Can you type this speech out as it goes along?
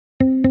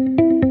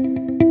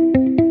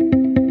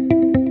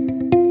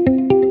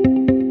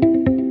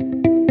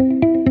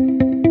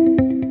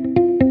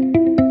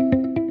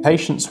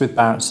Patients with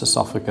Barrett's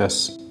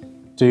esophagus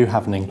do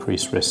have an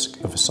increased risk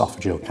of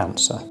esophageal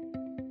cancer,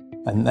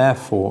 and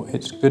therefore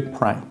it's good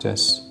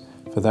practice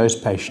for those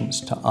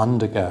patients to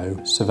undergo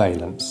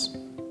surveillance.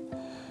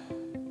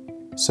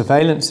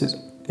 Surveillance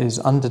is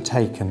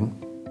undertaken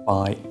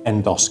by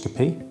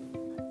endoscopy,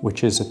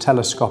 which is a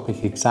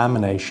telescopic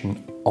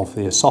examination of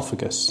the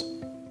esophagus.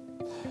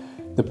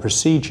 The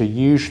procedure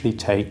usually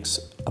takes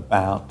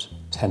about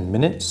 10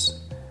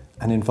 minutes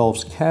and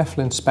involves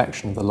careful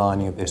inspection of the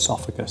lining of the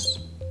esophagus.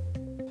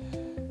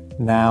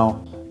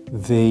 Now,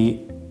 the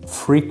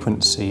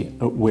frequency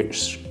at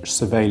which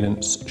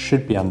surveillance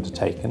should be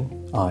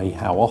undertaken, i.e.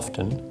 how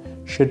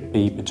often, should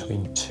be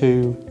between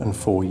 2 and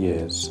 4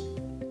 years.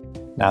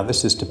 Now,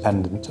 this is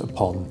dependent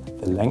upon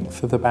the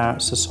length of the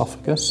Barrett's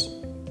esophagus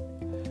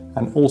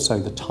and also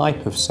the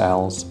type of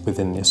cells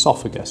within the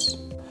esophagus.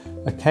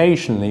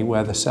 Occasionally,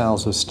 where the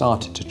cells have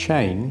started to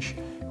change,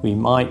 we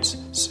might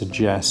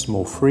suggest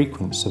more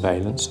frequent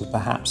surveillance of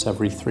perhaps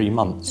every 3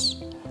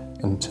 months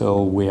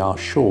until we are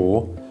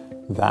sure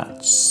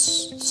that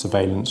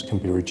surveillance can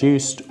be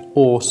reduced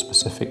or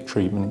specific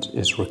treatment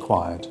is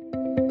required.